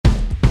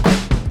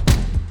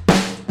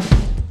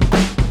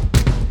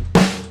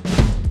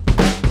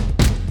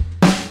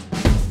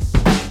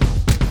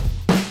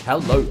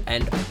Hello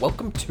and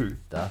welcome to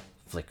the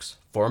Flicks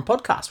Forum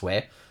podcast,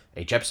 where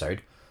each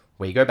episode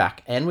we go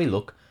back and we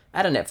look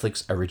at a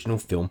Netflix original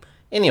film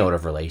in the order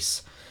of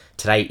release.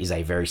 Today is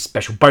a very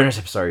special bonus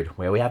episode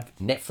where we have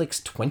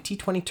Netflix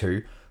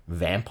 2022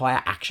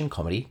 vampire action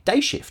comedy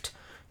Day Shift.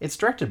 It's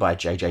directed by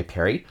J.J.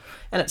 Perry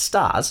and it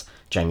stars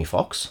Jamie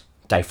Foxx,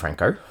 Dave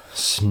Franco,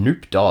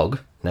 Snoop Dogg,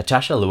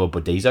 Natasha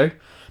Liu-Bordizzo,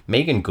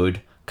 Megan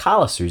Good,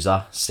 Carla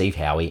Souza, Steve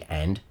Howey,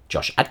 and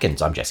Josh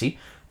Adkins. I'm Jesse,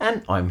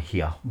 and I'm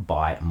here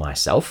by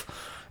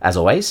myself, as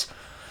always.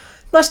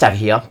 Nice to have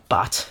you here,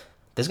 but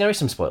there's going to be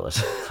some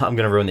spoilers. I'm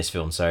going to ruin this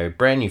film. So,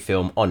 brand new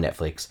film on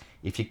Netflix.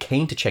 If you're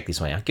keen to check this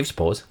one out, give us a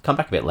pause. Come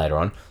back a bit later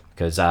on,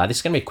 because this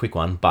is going to be a quick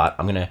one, but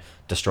I'm going to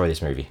destroy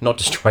this movie. Not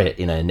destroy it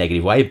in a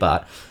negative way,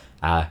 but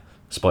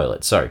spoil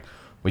it. So,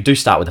 we do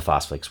start with the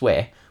Fast Flicks,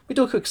 where we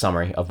do a quick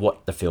summary of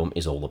what the film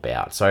is all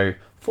about. So,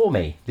 for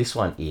me, this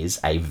one is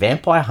a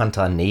vampire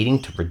hunter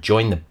needing to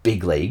rejoin the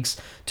big leagues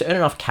to earn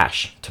enough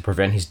cash to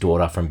prevent his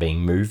daughter from being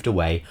moved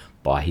away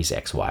by his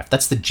ex-wife.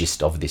 That's the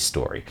gist of this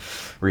story.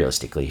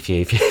 Realistically, if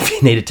you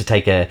needed to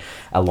take a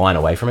line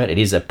away from it, it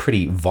is a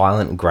pretty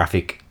violent,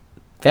 graphic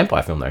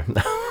vampire film, though.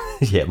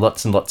 Yeah,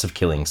 lots and lots of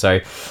killing. So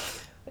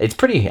it's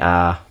pretty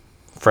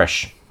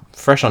fresh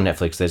on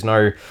Netflix. There's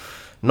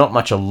not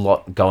much a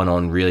lot going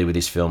on really with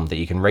this film that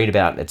you can read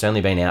about. It's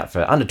only been out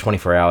for under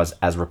 24 hours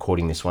as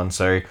recording this one,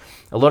 so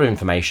a lot of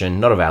information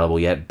not available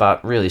yet,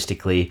 but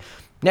realistically,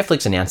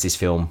 Netflix announced this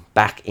film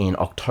back in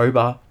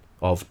October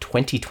of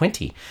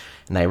 2020,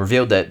 and they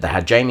revealed that they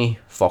had Jamie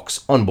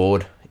Foxx on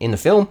board in the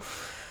film,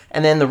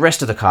 and then the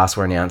rest of the cast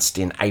were announced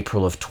in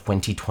April of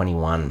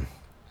 2021.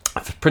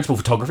 Principal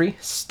photography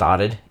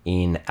started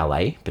in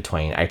LA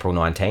between April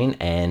 19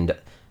 and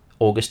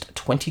August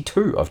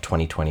 22 of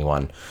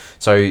 2021.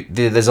 So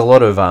there's a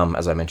lot of,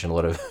 as I mentioned, a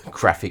lot of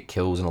graphic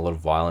kills and a lot of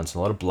violence, and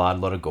a lot of blood, a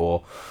lot of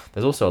gore.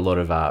 There's also a lot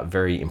of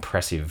very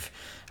impressive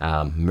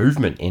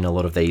movement in a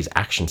lot of these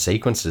action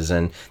sequences,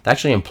 and they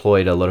actually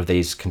employed a lot of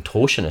these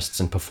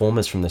contortionists and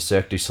performers from the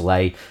Cirque du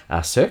Soleil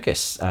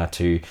circus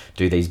to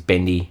do these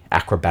bendy,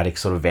 acrobatic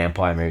sort of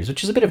vampire moves,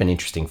 which is a bit of an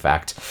interesting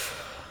fact.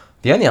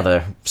 The only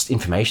other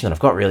information that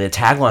I've got really, a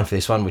tagline for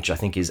this one, which I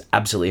think is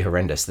absolutely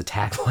horrendous. The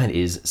tagline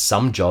is,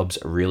 "Some jobs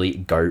really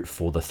go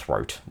for the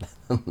throat."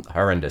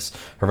 Horrendous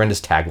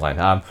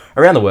tagline.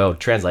 Around the world,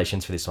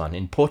 translations for this one.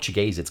 In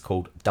Portuguese, it's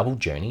called Double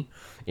Journey.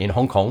 In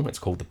Hong Kong, it's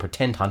called The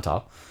Pretend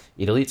Hunter.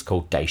 Italy, it's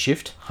called Day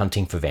Shift,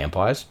 Hunting for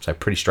Vampires. So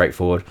pretty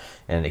straightforward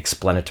and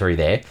explanatory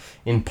there.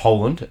 In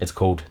Poland, it's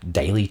called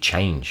Daily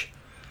Change.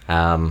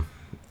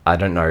 I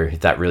don't know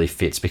if that really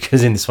fits,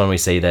 because in this one we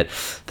see that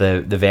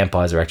the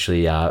vampires are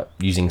actually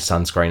using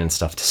sunscreen and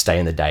stuff to stay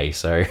in the day,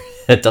 so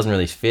it doesn't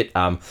really fit.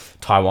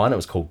 Taiwan, it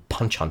was called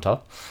Punch Hunter.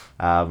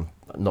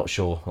 Not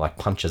sure, like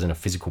punch as in a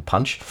physical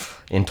punch.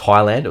 In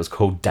Thailand, it was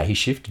called Day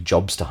Shift,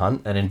 Jobs to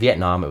Hunt, and in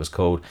Vietnam, it was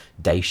called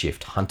Day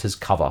Shift, Hunter's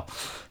Cover.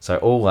 So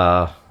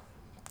all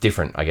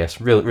different, I guess,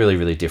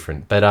 really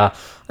different. But I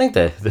think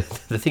the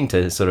thing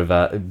to sort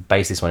of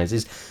base this one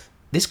is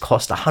this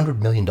cost $100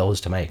 million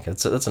to make.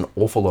 That's an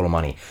awful lot of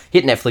money.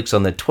 Hit Netflix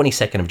on the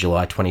 22nd of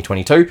July,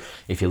 2022,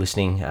 if you're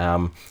listening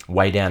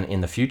way down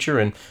in the future,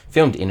 and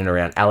filmed in and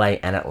around LA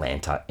and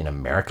Atlanta in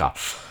America.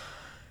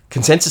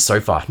 Consensus so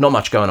far, not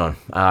much going on.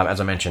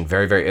 As I mentioned,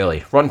 very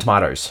early. Rotten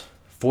Tomatoes,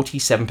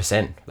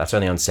 47%. That's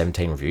only on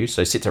 17 reviews,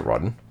 so sits at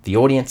Rotten. The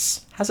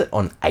audience has it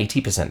on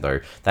 80%,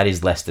 though. That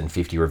is less than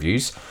 50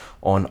 reviews.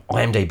 On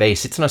IMDb,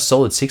 sits on a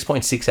solid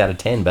 6.6 out of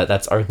 10, but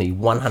that's only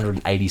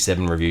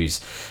 187 reviews.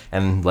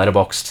 And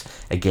Letterboxd,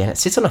 again, it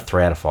sits on a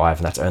 3 out of 5,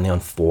 and that's only on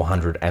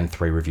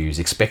 403 reviews.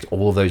 Expect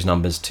all of those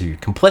numbers to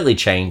completely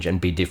change and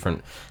be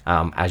different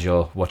as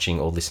you're watching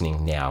or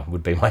listening now,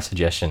 would be my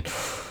suggestion.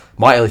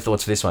 My early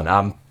thoughts for this one.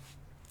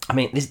 I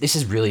mean, this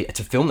is really, it's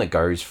a film that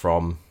goes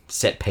from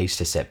set piece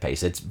to set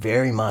piece. It's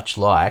very much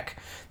like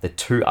the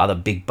two other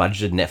big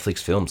budgeted Netflix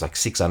films, like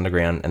Six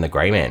Underground and The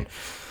Grey Man.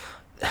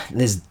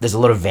 There's a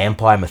lot of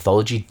vampire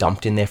mythology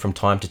dumped in there from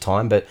time to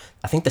time, but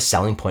I think the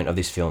selling point of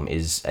this film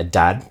is a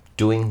dad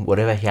doing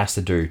whatever he has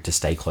to do to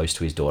stay close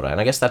to his daughter,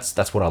 and I guess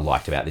that's what I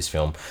liked about this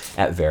film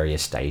at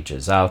various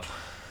stages. Time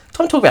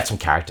to talk about some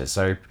characters.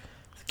 So,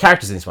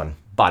 characters in this one.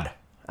 Bud.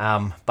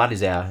 Bud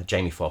is our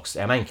Jamie Foxx,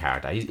 our main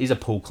character. He's a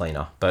pool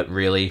cleaner, but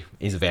really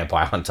he's a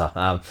vampire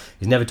hunter.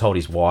 He's never told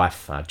his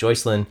wife,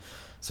 Joycelyn,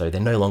 so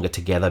they're no longer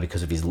together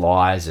because of his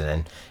lies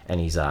and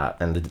his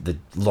and the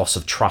loss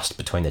of trust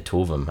between the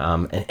two of them.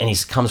 And he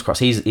comes across,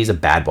 he's a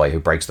bad boy who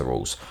breaks the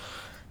rules.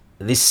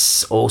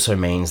 This also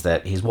means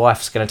that his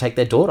wife's going to take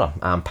their daughter,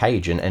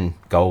 Paige, and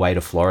go away to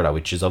Florida,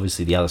 which is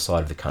obviously the other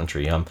side of the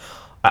country.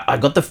 I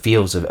got the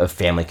feels of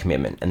family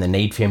commitment and the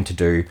need for him to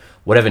do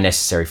whatever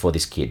necessary for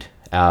this kid.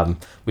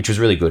 Which was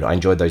really good. I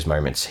enjoyed those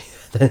moments.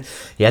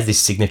 He has this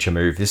signature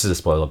move. This is a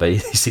spoiler, but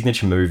his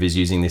signature move is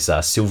using this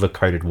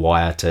silver-coated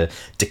wire to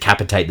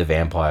decapitate the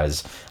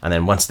vampires. And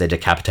then once they're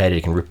decapitated,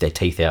 he can rip their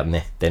teeth out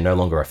and they're no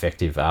longer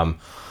effective. I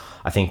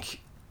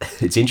think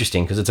it's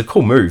interesting because it's a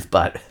cool move,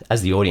 but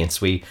as the audience,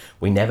 we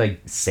never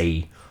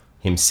see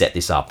him set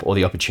this up, or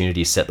the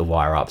opportunity to set the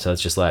wire up. So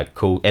it's just like,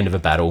 cool, end of a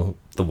battle,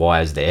 the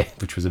wire's there,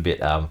 which was a bit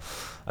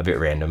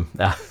random.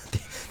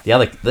 The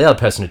other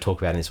person to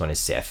talk about in this one is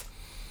Seth.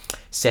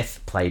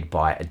 Seth, played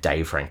by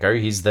Dave Franco.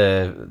 He's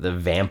the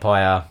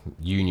vampire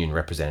union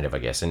representative, I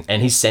guess,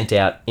 and he's sent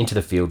out into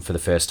the field for the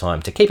first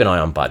time to keep an eye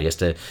on Bud. He has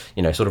to,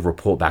 sort of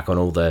report back on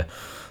all the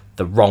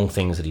wrong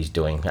things that he's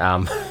doing.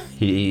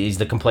 He's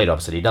the complete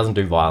opposite. He doesn't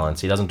do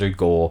violence. He doesn't do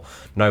gore.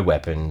 No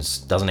weapons.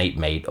 Doesn't eat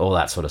meat. All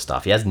that sort of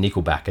stuff. He has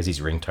Nickelback as his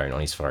ringtone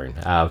on his phone.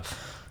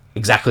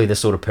 Exactly the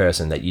sort of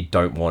person that you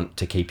don't want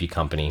to keep you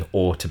company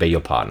or to be your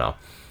partner.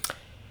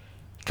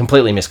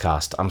 Completely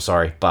miscast. I'm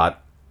sorry,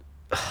 but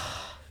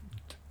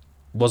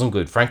wasn't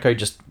good. Franco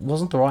just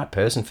wasn't the right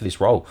person for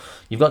this role.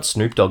 You've got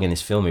Snoop Dogg in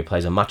this film who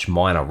plays a much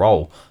minor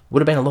role.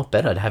 Would have been a lot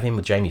better to have him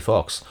with Jamie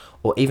Foxx.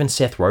 Or even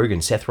Seth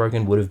Rogen. Seth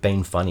Rogen would have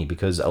been funny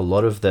because a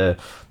lot of the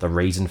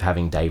reason for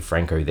having Dave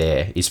Franco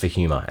there is for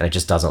humour, and it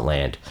just doesn't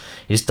land.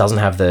 He just doesn't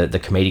have the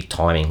comedic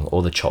timing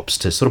or the chops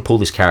to sort of pull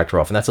this character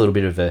off, and that's a little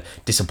bit of a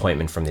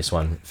disappointment from this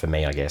one for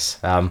me, I guess.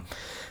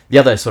 The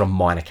other sort of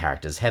minor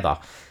characters, Heather.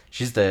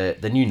 She's the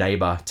new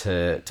neighbor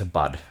to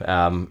Bud,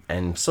 and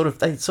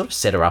they sort of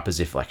set her up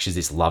as if like she's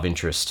this love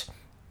interest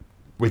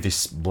with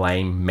this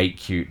lame meet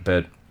cute,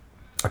 but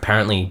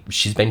apparently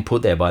she's been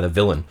put there by the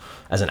villain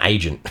as an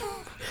agent.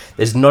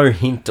 There's no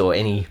hint or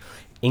any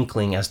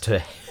inkling as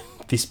to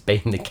this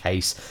being the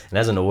case, and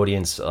as an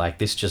audience, like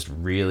this just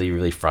really,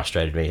 really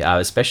frustrated me,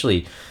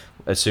 especially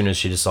as soon as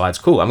she decides,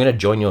 cool, I'm going to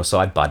join your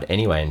side, Bud,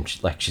 anyway, and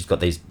she's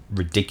got these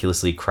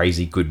ridiculously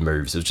crazy good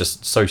moves. It was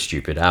just so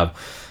stupid. And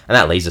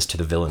that leads us to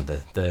the villain,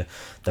 the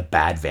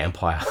bad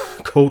vampire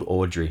called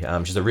Audrey.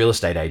 She's a real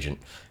estate agent,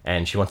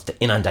 and she wants to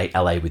inundate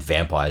LA with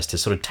vampires to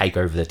sort of take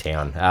over the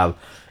town.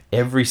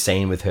 Every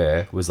scene with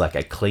her was like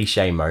a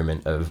cliche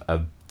moment of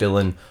a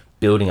villain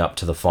building up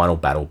to the final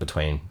battle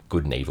between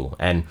good and evil,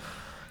 and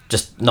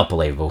just not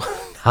believable.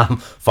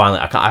 Finally,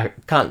 I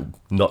can't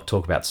not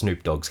talk about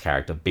Snoop Dogg's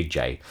character, Big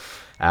J,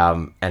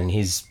 and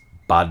his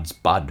Bud's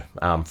Bud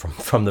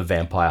from the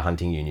Vampire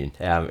Hunting Union,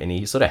 and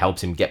he sort of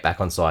helps him get back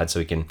on side so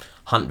he can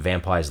hunt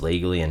vampires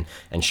legally, and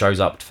shows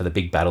up for the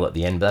big battle at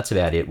the end, but that's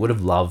about it. Would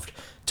have loved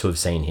to have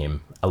seen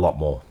him a lot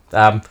more.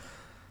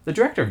 The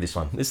director of this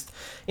one,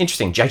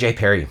 interesting, JJ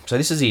Perry. So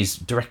this is his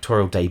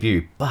directorial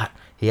debut, but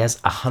he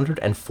has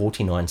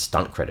 149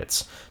 stunt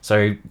credits.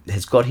 So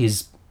he's got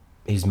his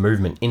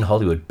movement in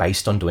Hollywood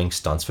based on doing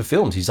stunts for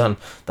films. He's done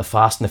the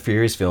Fast and the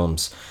Furious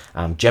films,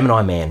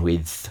 Gemini Man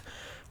with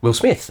Will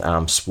Smith,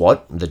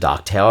 SWAT, the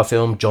Dark Tower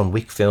film, John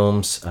Wick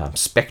films,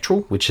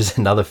 Spectral, which is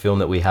another film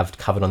that we have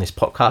covered on this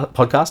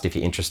podcast if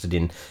you're interested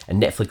in a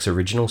Netflix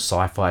original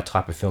sci-fi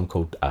type of film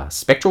called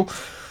Spectral.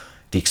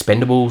 The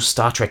Expendables,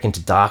 Star Trek Into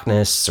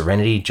Darkness,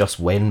 Serenity, Joss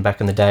Whedon back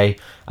in the day,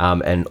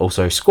 and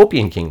also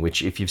Scorpion King,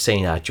 which if you've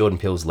seen Jordan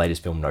Peele's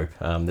latest film, Nope,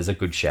 there's a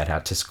good shout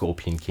out to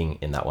Scorpion King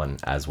in that one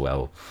as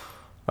well.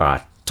 All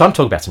right, time to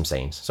talk about some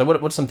scenes. So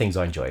what are some things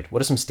I enjoyed?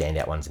 What are some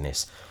standout ones in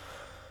this?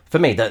 For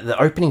me,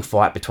 the opening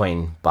fight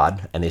between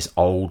Bud and this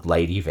old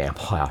lady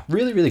vampire,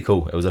 really, really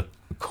cool. It was a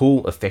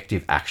cool,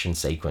 effective action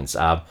sequence.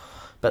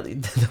 But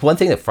the one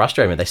thing that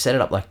frustrated me, they set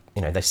it up like,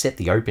 they set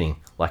the opening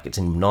like it's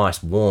in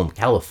nice, warm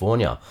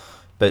California.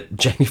 But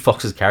Jamie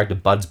Foxx's character,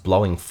 Bud's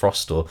blowing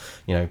frost or,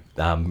 out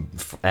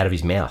of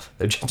his mouth.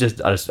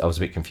 I was a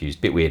bit confused,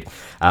 a bit weird.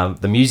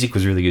 The music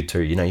was really good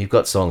too. You've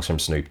got songs from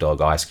Snoop Dogg,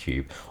 Ice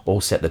Cube,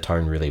 all set the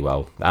tone really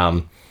well.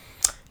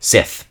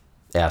 Seth,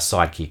 our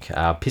sidekick,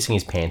 pissing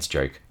his pants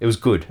joke. It was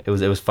good. It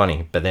was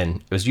funny, but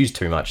then it was used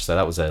too much, so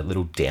that was a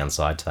little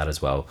downside to that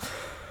as well.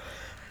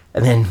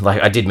 And then,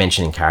 like I did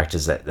mention in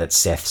characters, that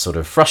Seth sort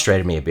of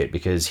frustrated me a bit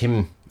because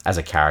him as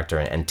a character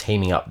and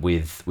teaming up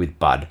with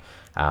Bud,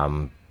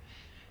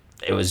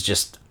 it was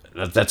just,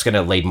 that's going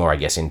to lead more, I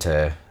guess,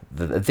 into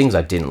the things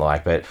I didn't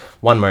like. But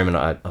one moment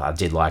I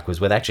did like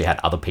was where they actually had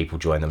other people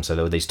join them. So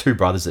there were these two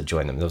brothers that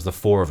joined them. There was the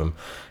four of them,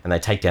 and they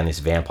take down this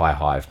vampire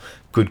hive.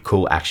 Good,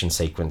 cool action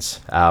sequence.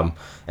 And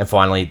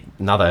finally,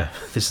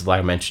 this is like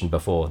I mentioned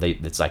before,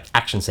 it's like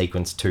action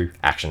sequence to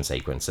action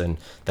sequence. And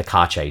the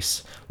car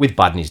chase with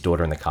Bud and his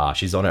daughter in the car.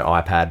 She's on her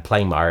iPad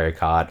playing Mario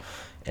Kart,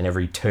 and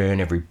every turn,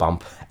 every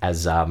bump,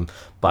 as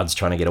Bud's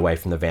trying to get away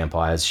from the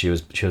vampires, she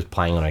was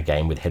playing on her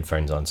game with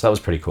headphones on. So that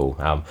was pretty cool.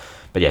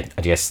 But yeah,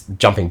 I guess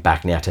jumping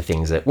back now to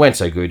things that weren't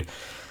so good,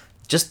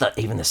 just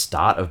even the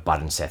start of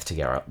Bud and Seth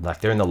together. Like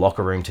they're in the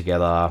locker room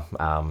together,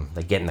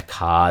 they get in the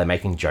car, they're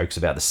making jokes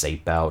about the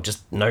seatbelt,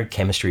 just no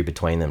chemistry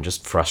between them,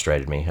 just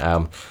frustrated me.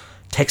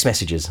 Text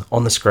messages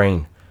on the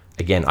screen,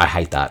 again, I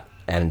hate that,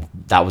 and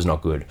that was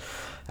not good.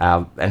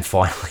 And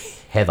finally,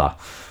 Heather.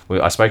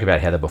 I spoke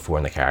about Heather before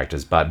in the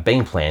characters, but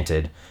being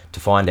planted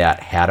to find out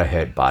how to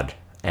hurt Bud,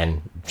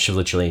 and she's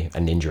literally a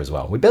ninja as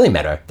well. We barely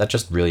met her. That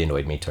just really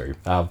annoyed me too.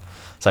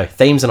 So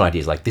themes and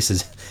ideas, like this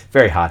is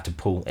very hard to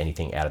pull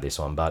anything out of this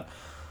one, but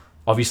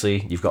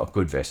obviously you've got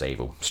good versus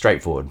evil.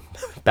 Straightforward.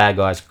 Bad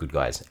guys, good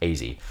guys.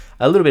 Easy.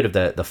 A little bit of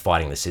the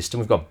fighting the system.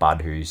 We've got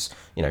Bud who's,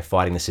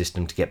 fighting the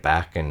system to get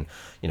back and,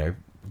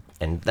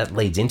 and that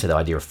leads into the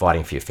idea of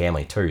fighting for your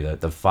family too.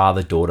 The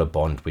father-daughter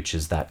bond, which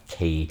is that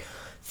key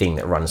thing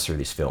that runs through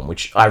this film,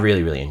 which I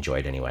really, really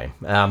enjoyed anyway.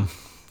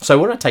 So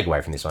what do I take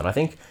away from this one? I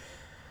think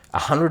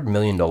 $100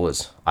 million.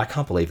 I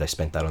can't believe they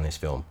spent that on this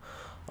film.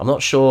 I'm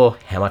not sure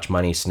how much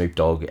money Snoop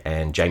Dogg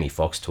and Jamie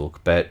Foxx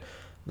took, but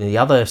the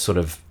other sort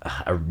of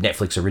a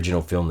Netflix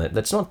original film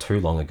that's not too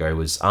long ago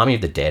was Army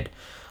of the Dead.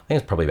 I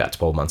think it's probably about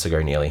 12 months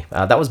ago nearly.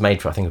 That was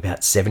made for, I think,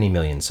 about 70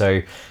 million.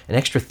 So an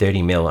extra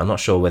 30 mil. I'm not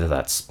sure whether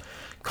that's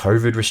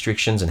COVID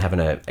restrictions and having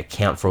to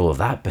account for all of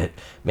that, but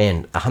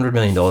man, $100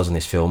 million in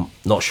this film,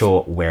 not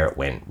sure where it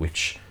went,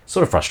 which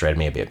sort of frustrated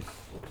me a bit.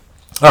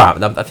 All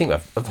right, I think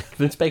I've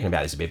been speaking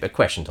about this a bit, but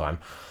question time.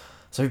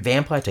 So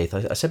vampire teeth,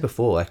 I said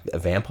before, like, a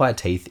vampire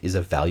teeth is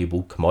a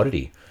valuable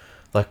commodity.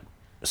 Like,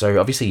 so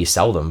obviously you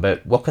sell them,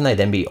 but what can they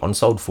then be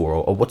on-sold for,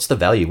 or what's the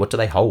value? What do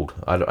they hold?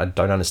 I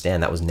don't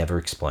understand. That was never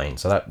explained.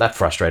 So that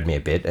frustrated me a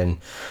bit. And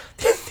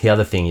the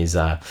other thing is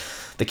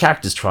the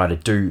characters try to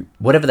do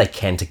whatever they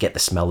can to get the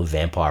smell of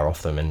vampire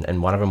off them.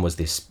 And one of them was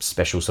this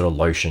special sort of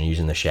lotion used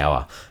in the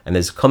shower. And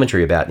there's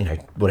commentary about,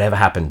 whatever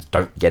happens,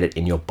 don't get it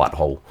in your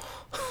butthole.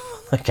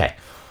 Okay,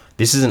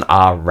 this is an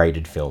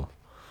R-rated film.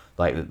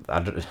 Like,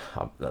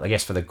 I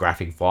guess for the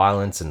graphic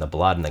violence and the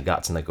blood and the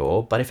guts and the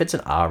gore. But if it's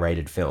an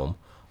R-rated film,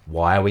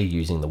 why are we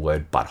using the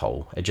word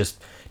butthole? It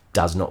just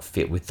does not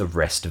fit with the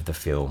rest of the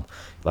film.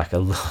 Like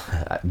a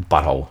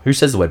butthole. Who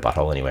says the word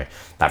butthole anyway?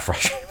 That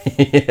frustrates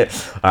me.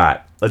 All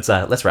right,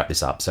 let's wrap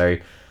this up. So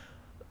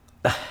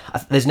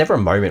there's never a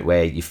moment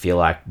where you feel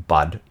like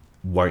Bud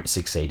won't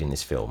succeed in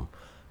this film.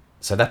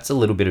 So that's a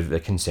little bit of a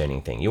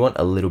concerning thing. You want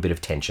a little bit of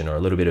tension or a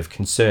little bit of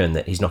concern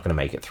that he's not going to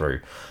make it through.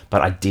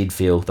 But I did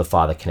feel the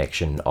father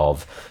connection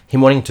of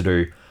him wanting to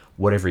do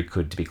whatever he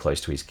could to be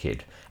close to his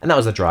kid. And that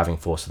was the driving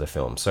force of the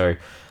film. So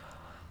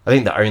I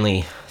think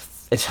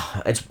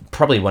it's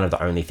probably one of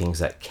the only things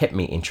that kept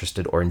me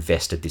interested or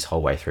invested this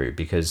whole way through,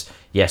 because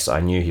yes, I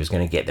knew he was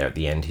going to get there at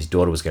the end. His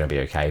daughter was going to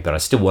be okay, but I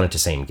still wanted to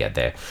see him get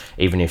there,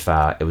 even if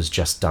it was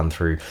just done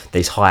through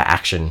these high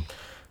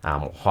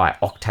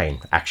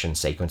octane action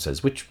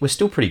sequences, which were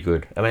still pretty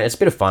good. I mean, it's a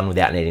bit of fun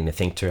without needing to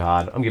think too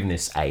hard. I'm giving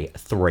this a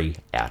 3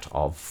 out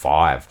of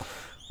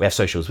 5. We have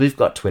socials. We've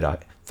got Twitter,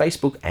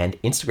 Facebook, and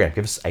Instagram.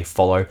 Give us a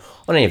follow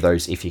on any of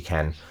those if you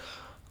can.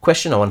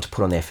 Question I wanted to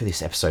put on there for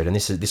this episode, and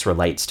this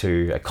relates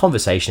to a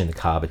conversation in the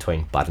car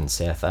between Bud and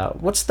Seth.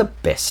 What's the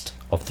best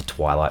of the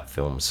Twilight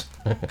films?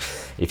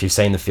 If you've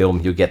seen the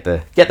film, you'll get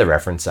the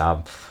reference.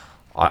 I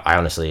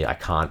honestly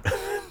can't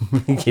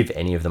give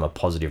any of them a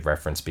positive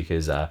reference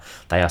because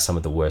they are some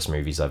of the worst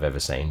movies I've ever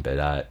seen. But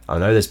I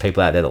know there's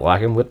people out there that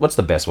like them. What's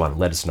the best one?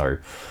 Let us know.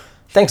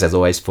 Thanks as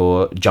always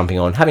for jumping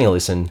on, having a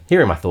listen,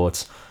 hearing my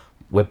thoughts.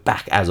 We're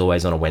back as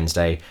always on a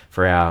Wednesday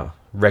for our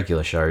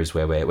regular shows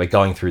where we're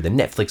going through the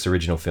Netflix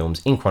original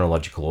films in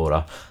chronological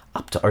order,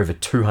 up to over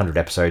 200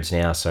 episodes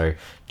now, so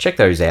check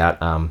those out.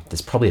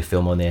 There's probably a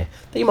film on there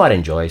that you might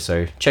enjoy,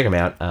 so check them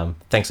out.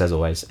 Thanks as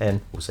always,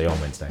 and we'll see you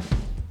on Wednesday.